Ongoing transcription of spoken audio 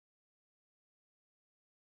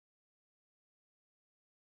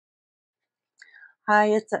Hi,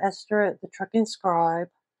 it's Esther at the Trucking Scribe.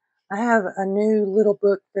 I have a new little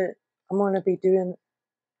book that I'm going to be doing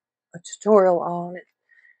a tutorial on.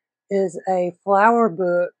 It is a flower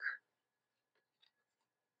book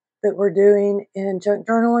that we're doing in Junk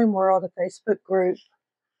Journaling World, a Facebook group.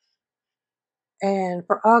 And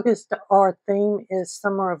for August, our theme is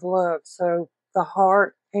Summer of Love. So the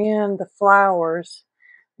heart and the flowers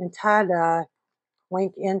and tie-dye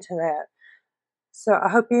link into that. So I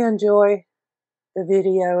hope you enjoy the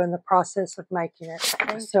video and the process of making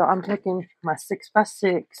it. So I'm taking my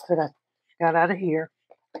 6x6 that I got out of here.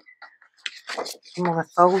 I'm going to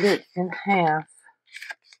fold it in half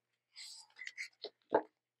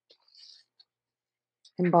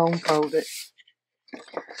and bone fold it.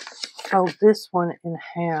 Fold this one in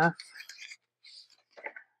half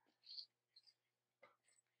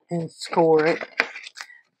and score it.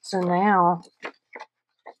 So now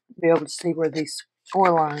you'll be able to see where these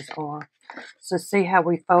score lines are. So see how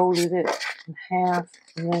we folded it in half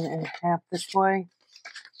and then in half this way?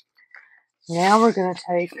 Now we're going to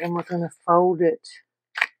take and we're going to fold it.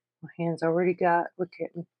 My hand's already got, look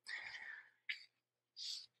at me.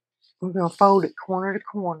 We're going to fold it corner to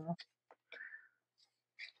corner.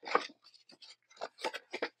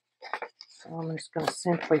 So I'm just going to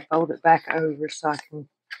simply fold it back over so I can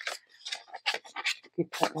get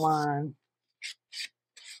that line.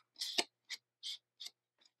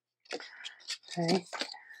 Okay,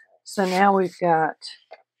 so now we've got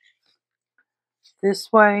this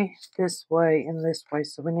way, and this way.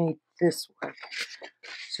 So we need this way.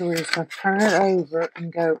 So we're just going to turn it over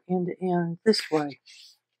and go end to end this way.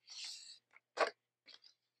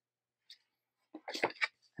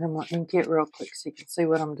 And I'm going to ink it real quick so you can see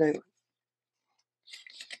what I'm doing.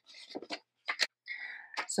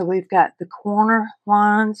 So we've got the corner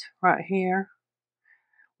lines right here.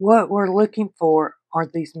 What we're looking for are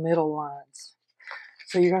these middle lines.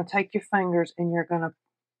 So you're going to take your fingers and you're going to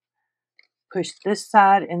push this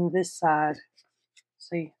side and this side.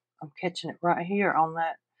 See, I'm catching it right here on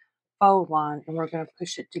that fold line, and we're going to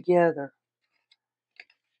push it together.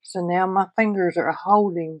 So now my fingers are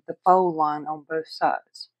holding the fold line on both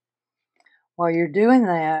sides. While you're doing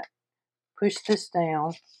that, push this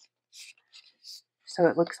down so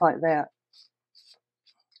it looks like that.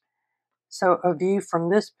 So a view from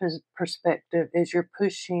this perspective is you're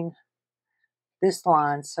pushing this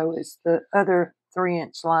line, so it's the other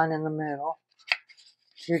 3-inch line in the middle.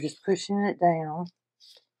 You're just pushing it down.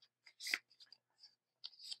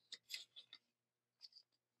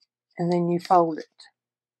 And then you fold it.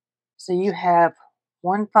 So you have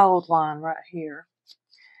one fold line right here.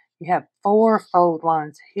 You have 4 fold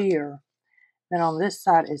lines here. Then on this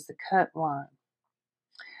side is the cut line.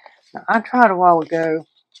 Now I tried a while ago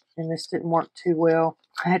and this didn't work too well.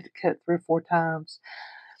 I had to cut 3 or 4 times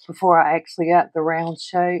before I actually got the round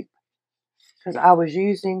shape, because I was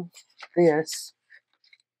using this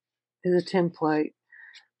as a template.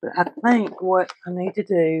 But I think what I need to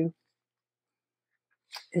do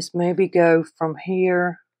is maybe go from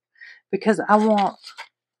here, because I want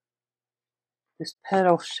this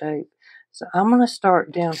petal shape. So I'm going to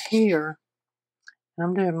start down here, and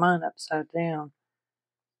I'm doing mine upside down.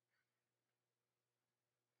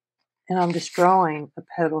 And I'm just drawing a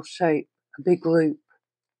petal shape, a big loop.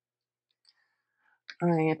 I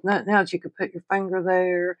mean, if nothing else, you could put your finger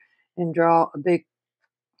there and draw a big,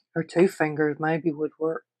 or 2 fingers maybe would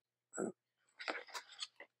work.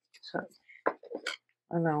 So,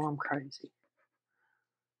 I know I'm crazy.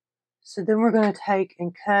 So then we're going to take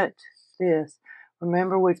and cut this.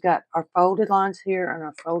 Remember, we've got our folded lines here and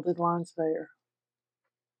our folded lines there.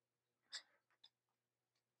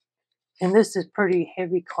 And this is pretty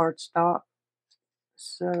heavy cardstock.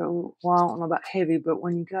 So, well, I don't know about heavy, but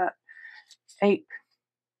when you got 8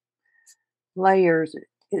 layers,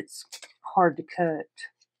 it's hard to cut.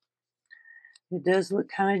 It does look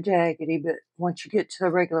kind of jaggedy, but once you get to the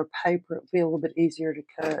regular paper, it'll be a little bit easier to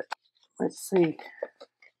cut. Let's see.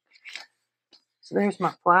 So there's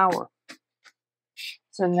my flower.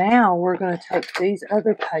 So now we're going to take these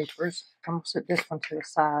other papers. I'm going to set this one to the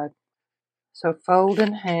side. So fold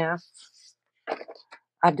in half.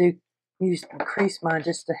 I do crease mine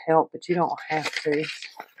just to help, but you don't have to.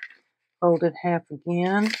 Fold in half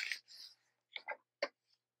again.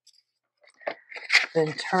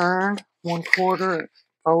 Then turn 1/4,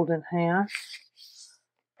 fold in half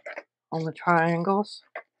on the triangles.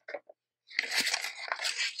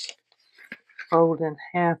 Fold in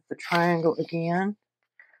half the triangle again.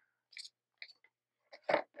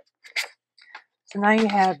 So now you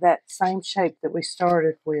have that same shape that we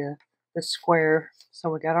started with, the square. So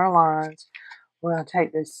we got our lines. We're going to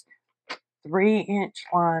take this 3-inch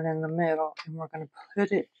line in the middle, and we're going to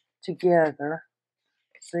put it together.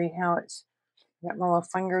 See how it's got my little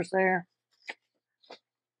fingers there?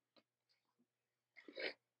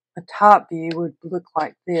 A top view would look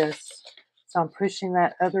like this. So I'm pushing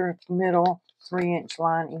that other middle 3-inch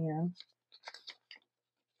line in.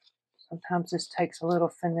 Sometimes this takes a little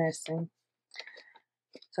finessing.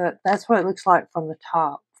 So that's what it looks like from the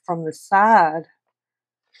top. From the side,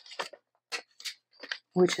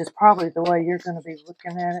 which is probably the way you're going to be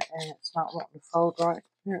looking at it, and it's not wanting to fold right.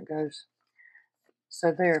 There it goes.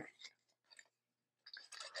 So there.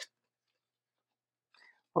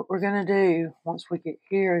 What we're going to do once we get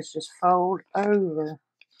here is just fold over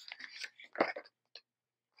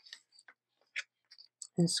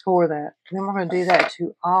and score that. Then we're going to do that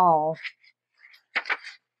to all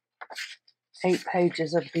 8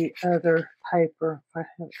 pages of the other paper. I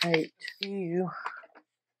have 8. You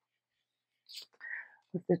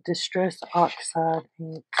with the Distress Oxide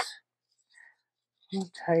inks.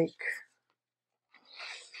 I'll take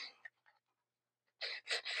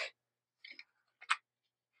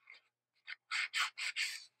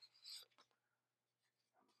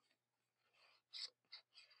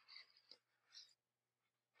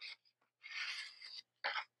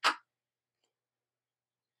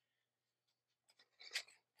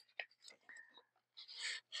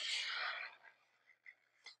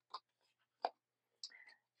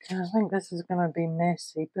I think this is going to be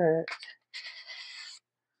messy, but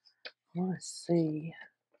I want to see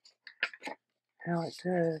how it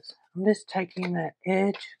does. I'm just taking that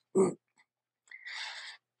edge and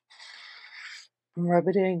rub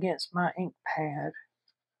it against my ink pad,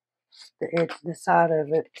 the edge, the side of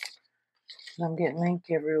it. And I'm getting ink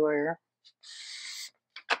everywhere.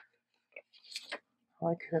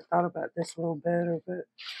 I could have thought about this a little better, but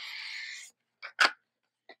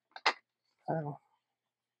I'm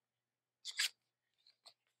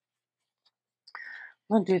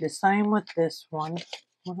going to do the same with this one.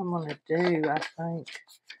 What I'm going to do, I think,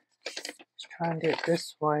 is try and do it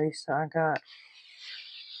this way. So I got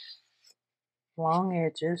long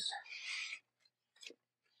edges.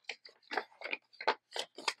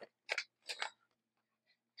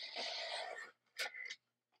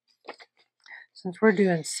 Since we're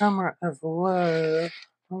doing Summer of Love,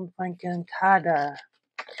 I'm thinking tie-dye.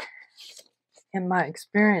 In my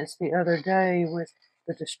experience the other day with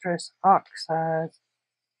the Distress Oxides,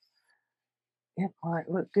 it might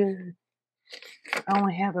look good. I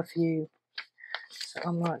only have a few, so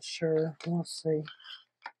I'm not sure. We'll see.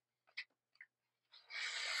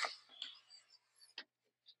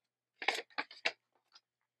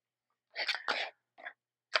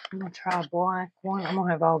 I'm going to try a black one. I'm going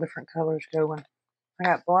to have all different colors going. I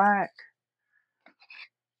got black,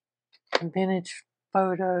 vintage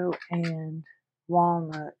photo, and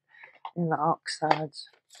walnut in the oxides.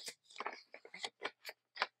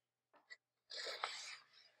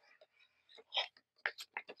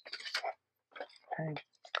 Okay.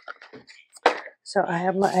 So I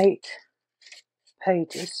have my 8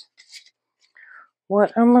 pages.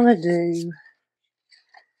 What I'm going to do,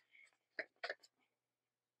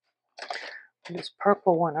 this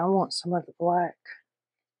purple one, I want some of the black.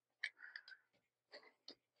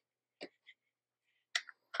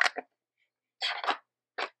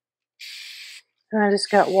 And I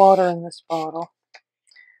just got water in this bottle.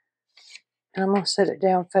 And I'm going to set it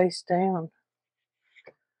down face down.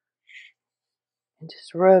 And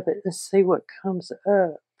just rub it and see what comes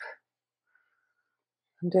up.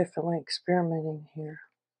 I'm definitely experimenting here.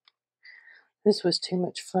 This was too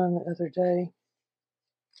much fun the other day.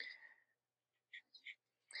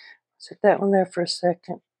 Set that one there for a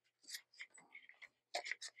second.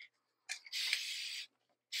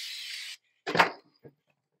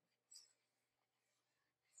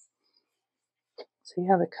 See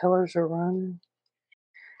how the colors are running?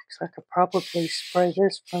 Looks like I probably spray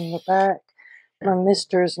this from the back. My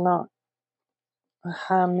mister is not a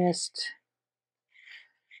high mist.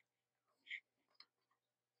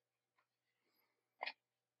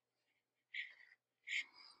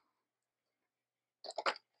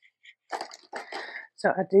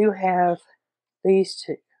 So I do have these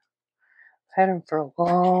two. I've had them for a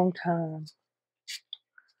long time.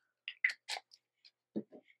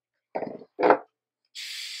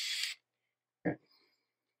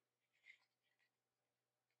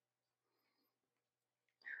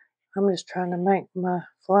 I'm just trying to make my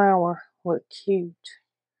flower look cute.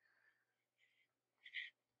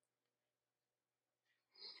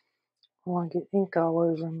 I want to get ink all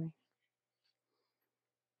over me.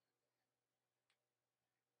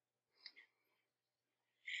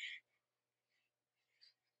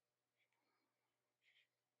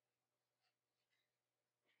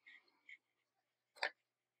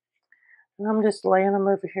 And I'm just laying them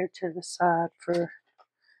over here to the side for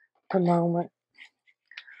the moment.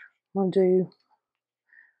 I'm going to do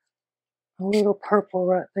a little purple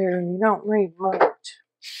right there, and you don't need much.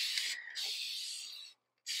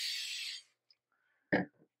 I'm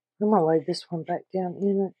going to lay this one back down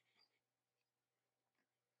in it.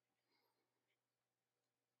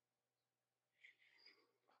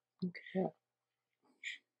 Okay.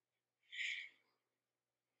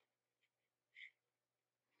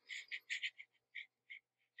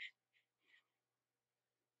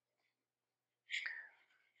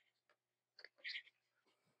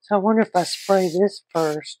 So I wonder if I spray this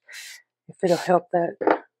first, if it'll help that.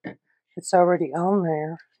 It's already on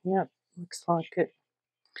there. Yep, looks like it.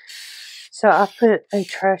 So I put a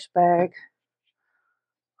trash bag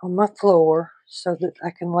on my floor so that I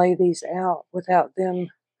can lay these out without them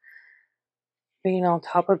being on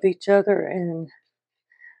top of each other and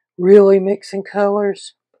really mixing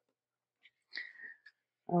colors.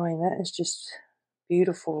 I mean, that is just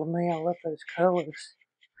beautiful to me. I love those colors.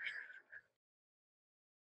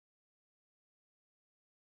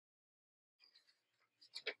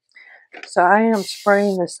 So I am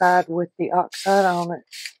spraying the side with the oxide on it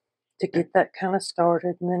to get that kind of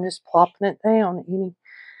started, and then just plopping it down any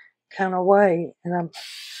kind of way. And I'm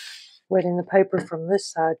wetting the paper from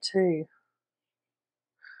this side too.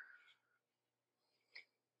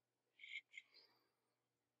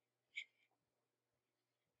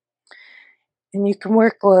 And you can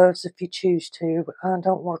wear gloves if you choose to, but I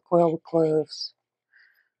don't work well with gloves.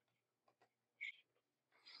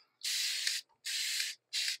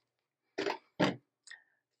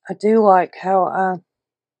 I do like how I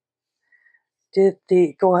did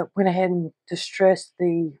went ahead and distressed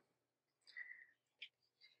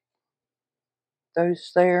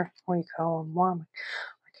those there, what do you call them? Why, I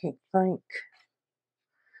can't think.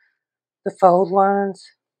 The fold lines,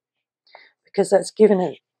 because that's giving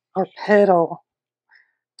it our petal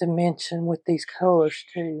dimension with these colors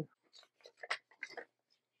too.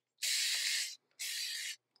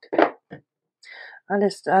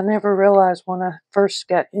 I never realized when I first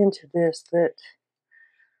got into this that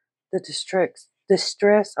the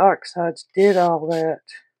distress oxides did all that.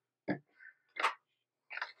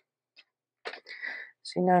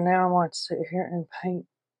 See, now I want to sit here and paint,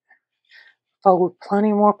 fold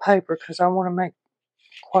plenty more paper because I want to make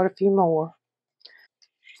quite a few more.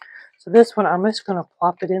 So this one, I'm just going to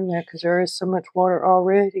plop it in there because there is so much water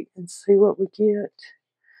already and see what we get.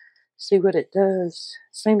 See what it does.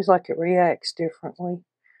 Seems like it reacts differently.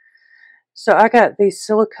 So I got these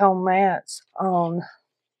silicone mats on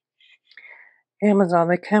Amazon.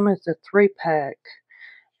 They come as a 3-pack.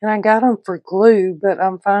 And I got them for glue, but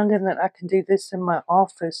I'm finding that I can do this in my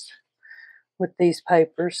office with these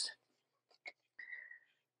papers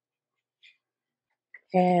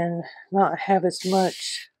and not have as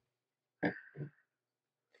much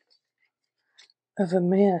of a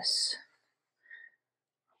mess.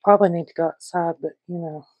 Probably need to go outside, but you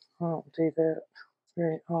know, I don't do that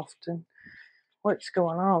very often. What's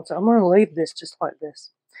going on? So I'm going to leave this just like this.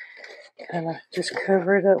 Kind of just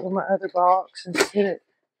cover it up with my other box and sit it.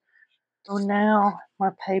 So now my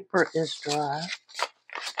paper is dry.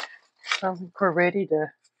 So I think we're ready to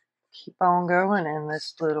keep on going in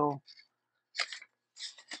this little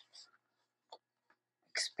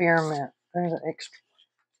experiment. There's an extra.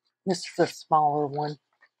 This is a smaller one.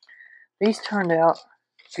 These turned out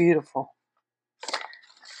beautiful.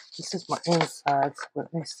 This is my insides.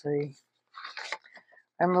 Let me see.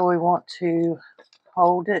 Remember, we want to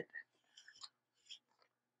hold it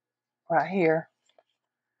right here.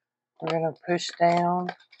 We're going to push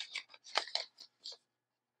down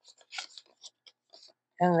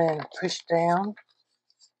and then push down.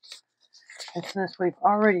 And since we've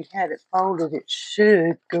already had it folded, it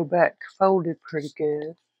should go back folded pretty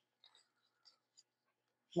good.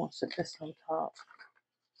 We'll set this on top.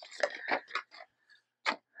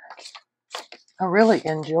 I really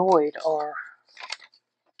enjoyed our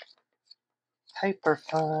paper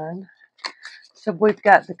fun. So we've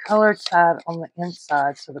got the colored side on the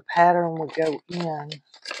inside, so the pattern would go in.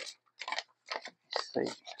 Let's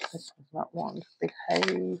see, this one's not wanting to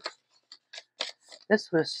behave.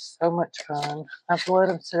 This was so much fun. I've let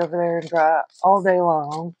them sit over there and dry all day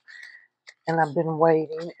long, and I've been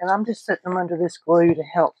waiting. And I'm just setting them under this glue to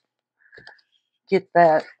help get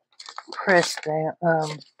that pressed down,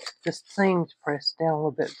 the seams pressed down a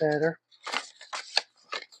little bit better.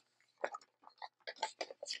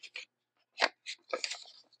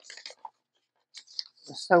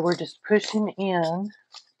 So we're just pushing in.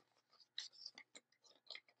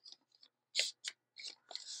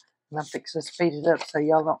 And I'm fixing to speed it up so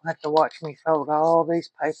y'all don't have to watch me fold all these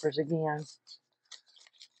papers again.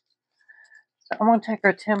 So I'm going to take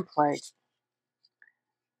our template.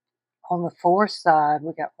 On the fourth side,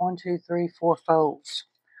 we got 1, 2, 3, 4 folds.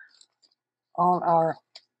 On our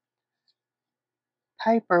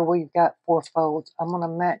paper, we've got 4 folds. I'm going to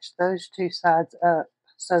match those 2 sides up.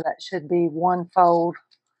 So that should be 1 fold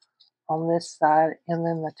on this side, and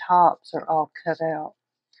then the tops are all cut out.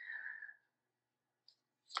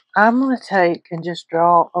 I'm going to take and just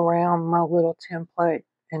draw around my little template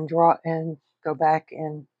and draw and go back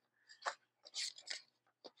and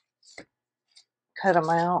cut them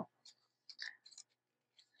out.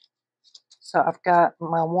 So I've got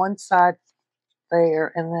my one side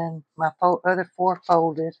there, and then my other 4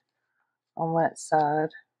 folded on that side.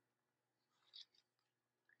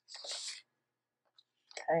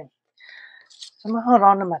 Okay, so I'm going to hold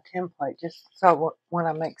on to my template just so when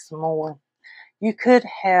I make some more. You could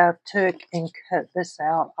have took and cut this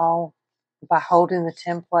out all by holding the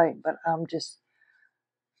template, but I'm just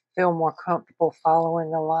feel more comfortable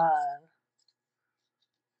following the line.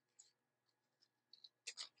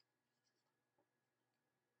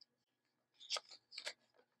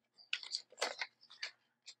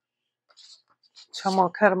 So I'm going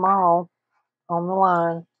to cut them all on the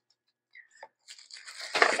line.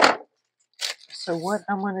 So what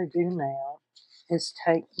I'm going to do now is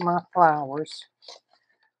take my flowers,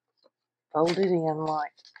 fold it in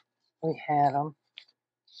like we had them,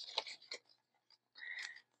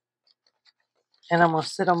 and I'm going to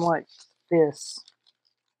sit them like this.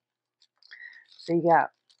 So you got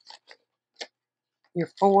your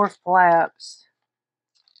 4 flaps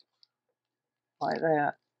like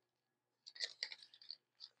that.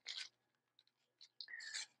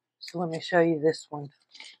 So let me show you this one.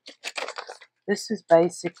 This is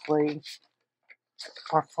basically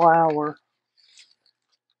our flower.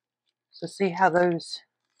 So see how the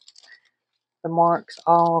marks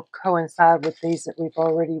all coincide with these that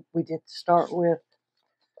we did start with.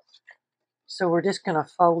 So we're just going to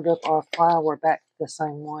fold up our flower back the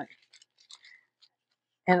same way.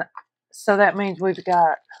 And so that means we've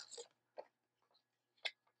got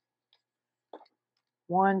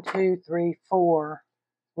 1, 2, 3, 4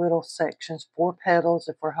 little sections, 4 petals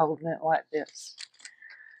if we're holding it like this.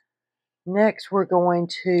 Next I'm going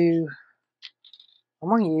to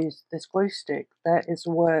use this glue stick. That is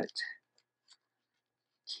what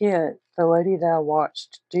Kit, the lady that I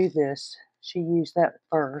watched do this, she used that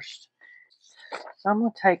first. So I'm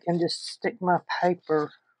going to take and just stick my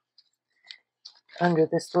paper under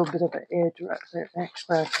this little bit of an edge right there.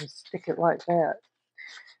 Actually, I can stick it like that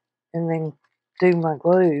and then do my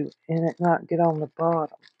glue and it not get on the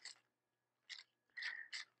bottom.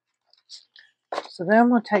 So then I'm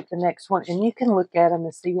going to take the next one, and you can look at them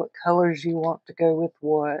and see what colors you want to go with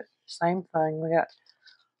what. Same thing, we got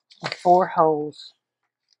 4 holes.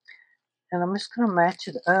 And I'm just going to match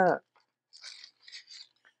it up.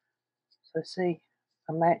 So see,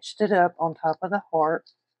 I matched it up on top of the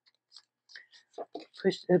heart.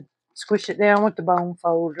 Squish it down with the bone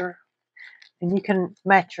folder. And you can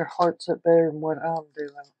match your hearts up better than what I'm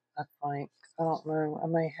doing, I think. I don't know. I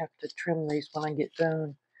may have to trim these when I get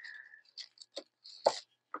done.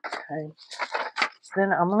 Okay. So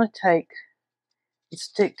then I'm going to take and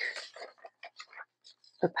stick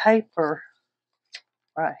the paper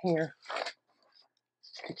right here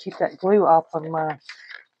to keep that glue off of my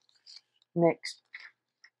next.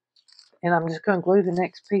 And I'm just going to glue the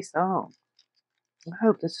next piece on. I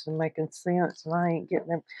hope this is making sense and I ain't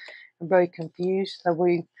getting everybody confused. So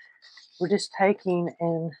we're just taking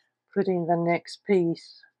and putting the next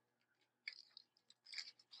piece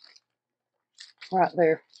right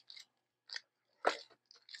there.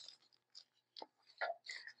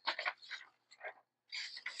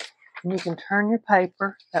 And you can turn your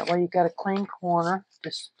paper. That way you got a clean corner.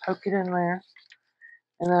 Just poke it in there.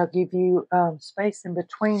 And that'll give you space in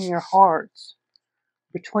between your hearts,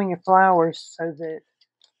 between your flowers, so that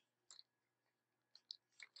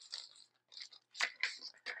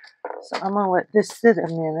so I'm going to let this sit a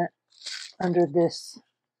minute under this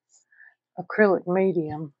acrylic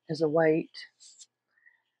medium as a weight.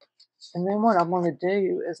 And then what I'm going to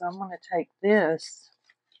do is I'm going to take this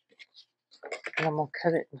and I'm going to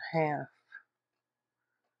cut it in half.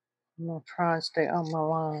 I'm going to try and stay on my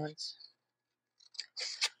lines.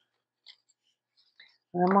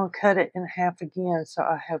 And I'm going to cut it in half again so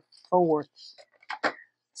I have 4ths.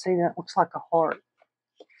 See, that looks like a heart.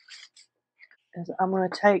 And I'm going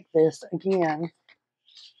to take this again.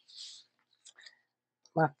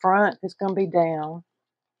 My front is going to be down.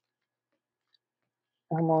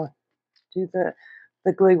 I'm going to do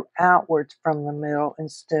the glue outwards from the middle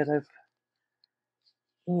instead of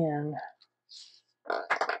in.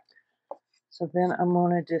 So then I'm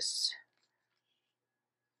going to just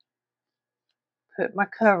put my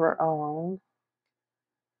cover on.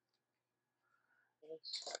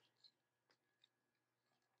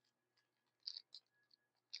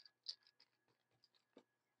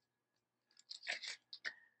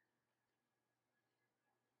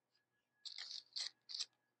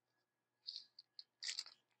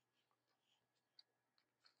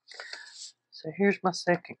 So here's my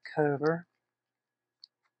second cover.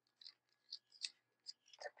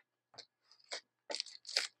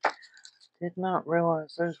 Did not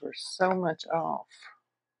realize those were so much off.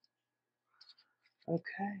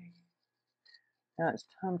 Okay. Now it's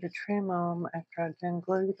time to trim them after I've been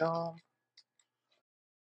glued on.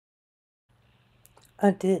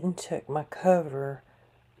 I didn't check my covers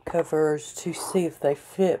to see if they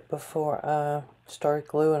fit before I started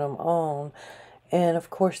gluing them on. And of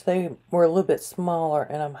course they were a little bit smaller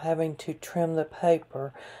and I'm having to trim the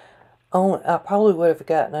paper. I probably would have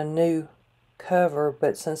gotten a new cover,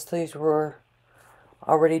 but since these were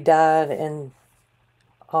already dyed and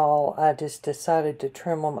all, I just decided to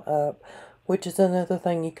trim them up, which is another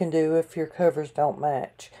thing you can do if your covers don't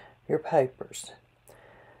match your papers.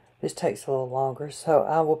 This takes a little longer, so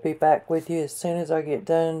I will be back with you as soon as I get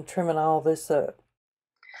done trimming all this up.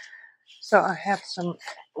 So I have some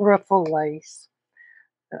ruffle lace.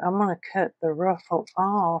 I'm going to cut the ruffle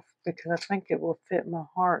off because I think it will fit my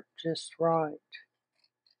heart just right.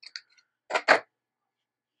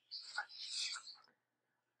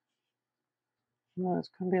 No, it's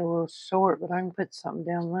going to be a little short, but I can put something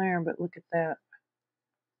down there. But look at that.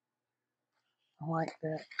 I like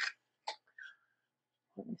that.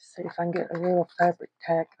 Let me see if I can get a little fabric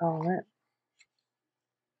tack on it.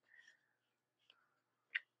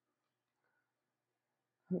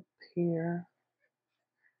 Up here.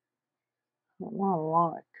 I don't want a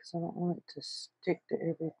lot because I don't want it to stick to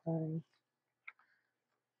everything.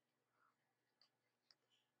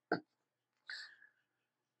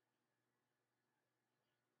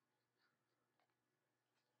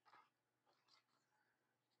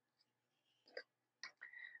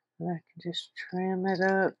 And I can just trim it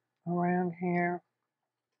up around here.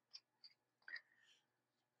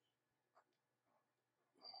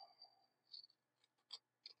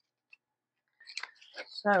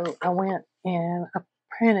 So I went and I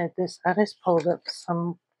printed this. I just pulled up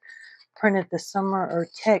printed the summer or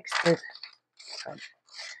texted,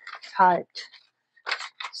 typed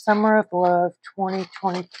Summer of Love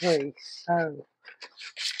 2023. So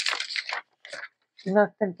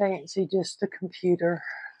nothing fancy, just a computer.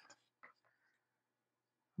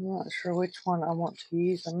 I'm not sure which one I want to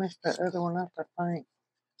use. I messed that other one up, I think.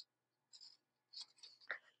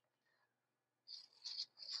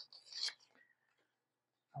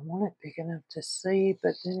 I want it big enough to see,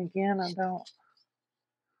 but then again, I don't.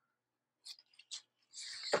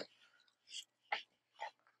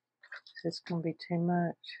 It's going to be too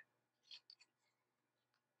much.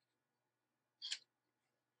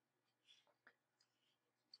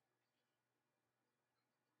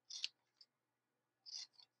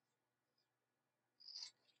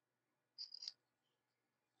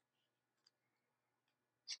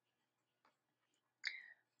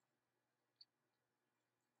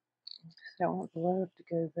 I don't want the love to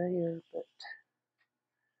go there, but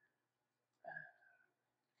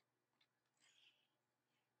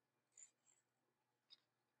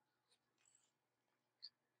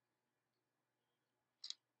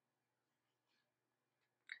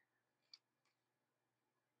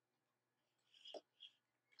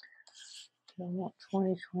I want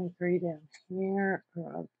 2023 down here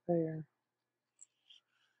or up there.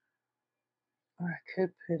 Or I could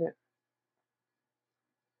put it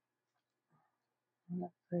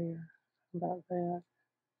up there. About that.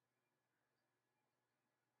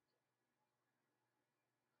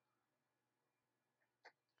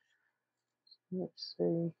 Let's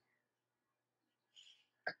see.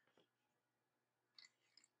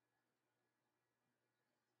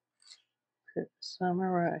 Put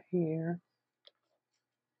summer right here.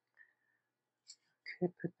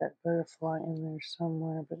 Could put that butterfly in there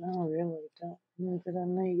somewhere, but I really don't know that I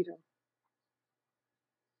need them.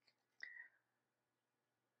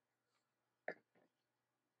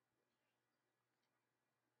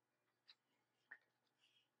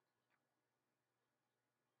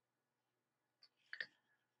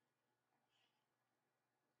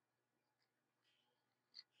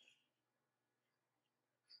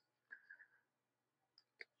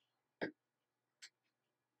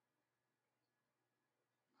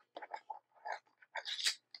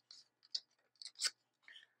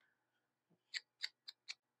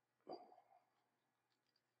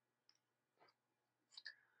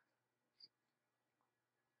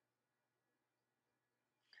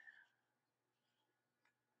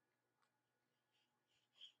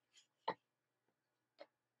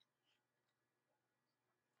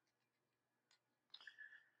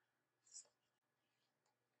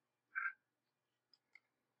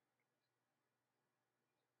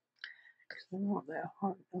 I want that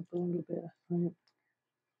heart up a little bit, I think.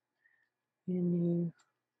 And you.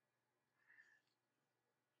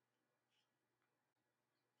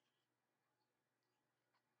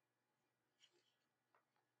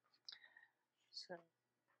 So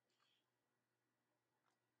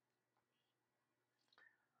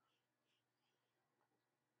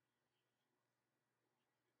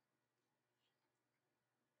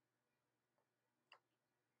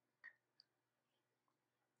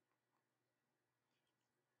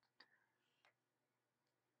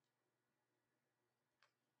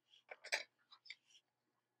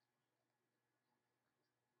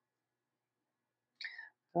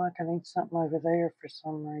I feel like I need something over there for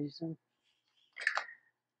some reason.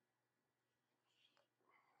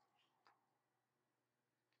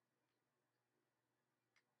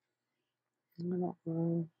 I don't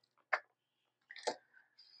know.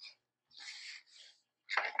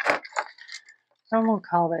 I'm gonna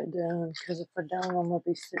call that done, because if I don't, I'm gonna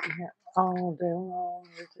be sitting here all day long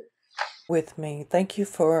with it. With me. Thank you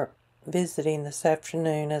for visiting this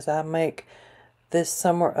afternoon as I make this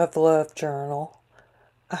Summer of Love journal.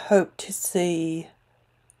 I hope to see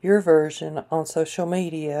your version on social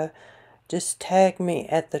media. Just tag me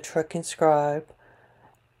at the Trucking Scribe.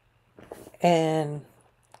 And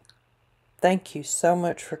thank you so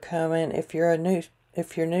much for coming. If you're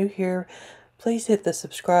new here, please hit the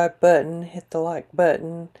subscribe button, hit the like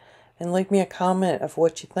button, and leave me a comment of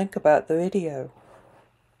what you think about the video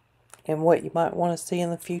and what you might want to see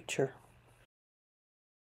in the future.